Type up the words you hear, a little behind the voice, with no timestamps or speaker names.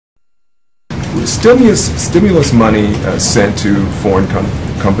Stimulus money sent to foreign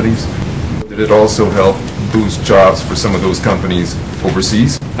companies? Did it also help boost jobs for some of those companies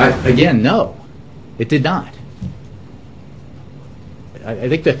overseas? Again, no, it did not. I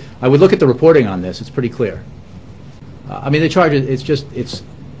think that I would look at the reporting on this. It's pretty clear. I mean, the charge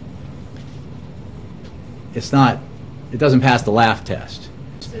it's not. It doesn't pass the laugh test.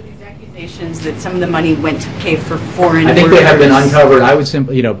 So these accusations that some of the money went to pay for foreign I think workers. they have been uncovered. I would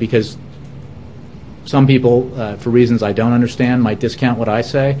simply, because some people, for reasons I don't understand, might discount what I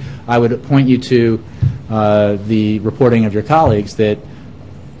say. I would point you to the reporting of your colleagues that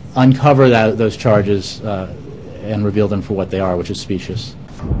uncover those charges and reveal them for what they are, which is specious.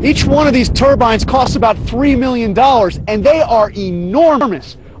 Each one of these turbines costs about $3 million, and they are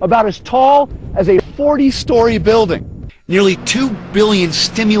enormous, about as tall as a 40-story building. Nearly $2 billion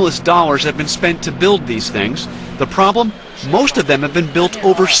stimulus dollars have been spent to build these things. The problem? Most of them have been built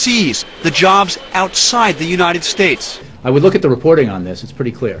overseas, the jobs outside the United States. I would look at the reporting on this. It's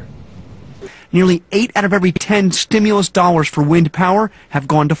pretty clear. Nearly 8 out of every 10 stimulus dollars for wind power have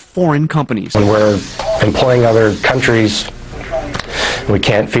gone to foreign companies. When we're employing other countries, we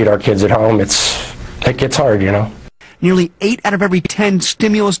can't feed our kids at home. It gets hard, you know. Nearly 8 out of every 10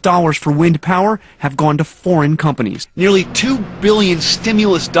 stimulus dollars for wind power have gone to foreign companies. Nearly $2 billion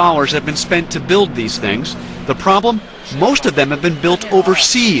stimulus dollars have been spent to build these things. The problem? Most of them have been built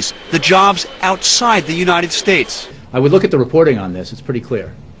overseas, the jobs outside the United States. I would look at the reporting on this. It's pretty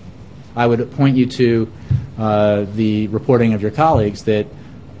clear. I would point you to the reporting of your colleagues that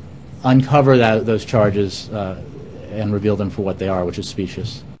uncover those charges and reveal them for what they are, which is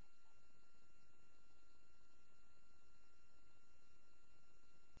specious.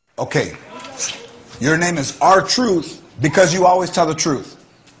 Okay, your name is R-Truth because you always tell the truth.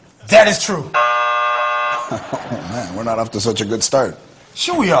 That is true. Oh man, we're not off to such a good start.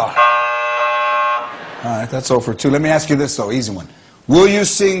 Sure we are. All right, that's 0 for 2. Let me ask you this though, easy one. Will you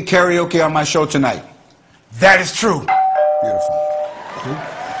sing karaoke on my show tonight? That is true. Beautiful. All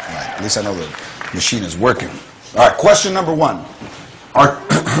right, at least I know the machine is working. All right, question number 1.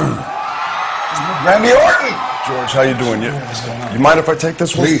 Randy Orton. George, how you doing? You mind if I take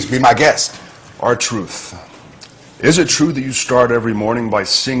this one? Please, be my guest. R-Truth. Is it true that you start every morning by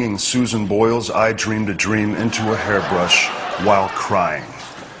singing Susan Boyle's I Dreamed a Dream into a hairbrush while crying?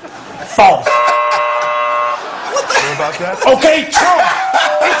 False. Sure about that? Okay, true.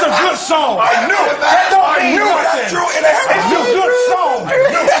 It's a good song. I knew it. I knew it. That's true. It's a good song.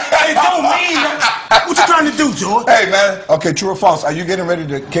 It don't mean. What you trying to do, George? Hey, man. Okay, true or false? Are you getting ready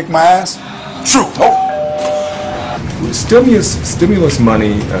to kick my ass? True. Oh. Stimulus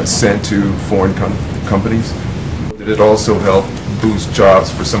money sent to foreign companies? Did it also help boost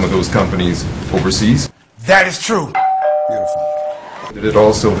jobs for some of those companies overseas? That is true. Beautiful. Did it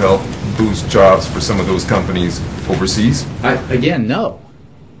also help boost jobs for some of those companies overseas? Again, no,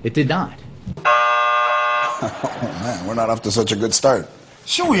 it did not. Oh man, we're not off to such a good start.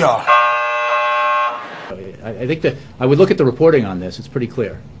 Sure we are. I think that I would look at the reporting on this. It's pretty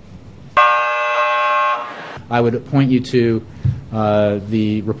clear. I would point you to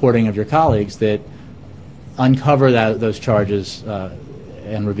the reporting of your colleagues that uncover those charges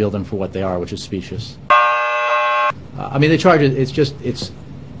and reveal them for what they are, which is specious. I mean, the charge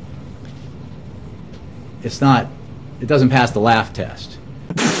it's not. It doesn't pass the laugh test.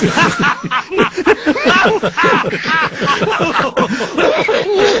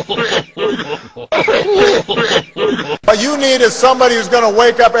 What you need is somebody who's going to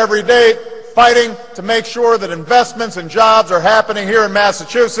wake up every day fighting to make sure that investments and jobs are happening here in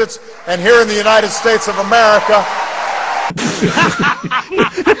Massachusetts and here in the United States of America.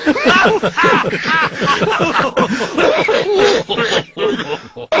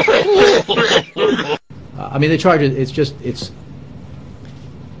 I mean, the charge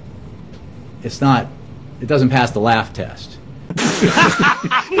it's not. It doesn't pass the laugh test.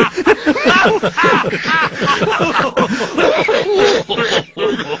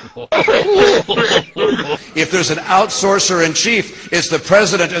 If there's an outsourcer in chief, it's the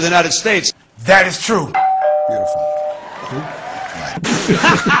President of the United States. That is true. Beautiful.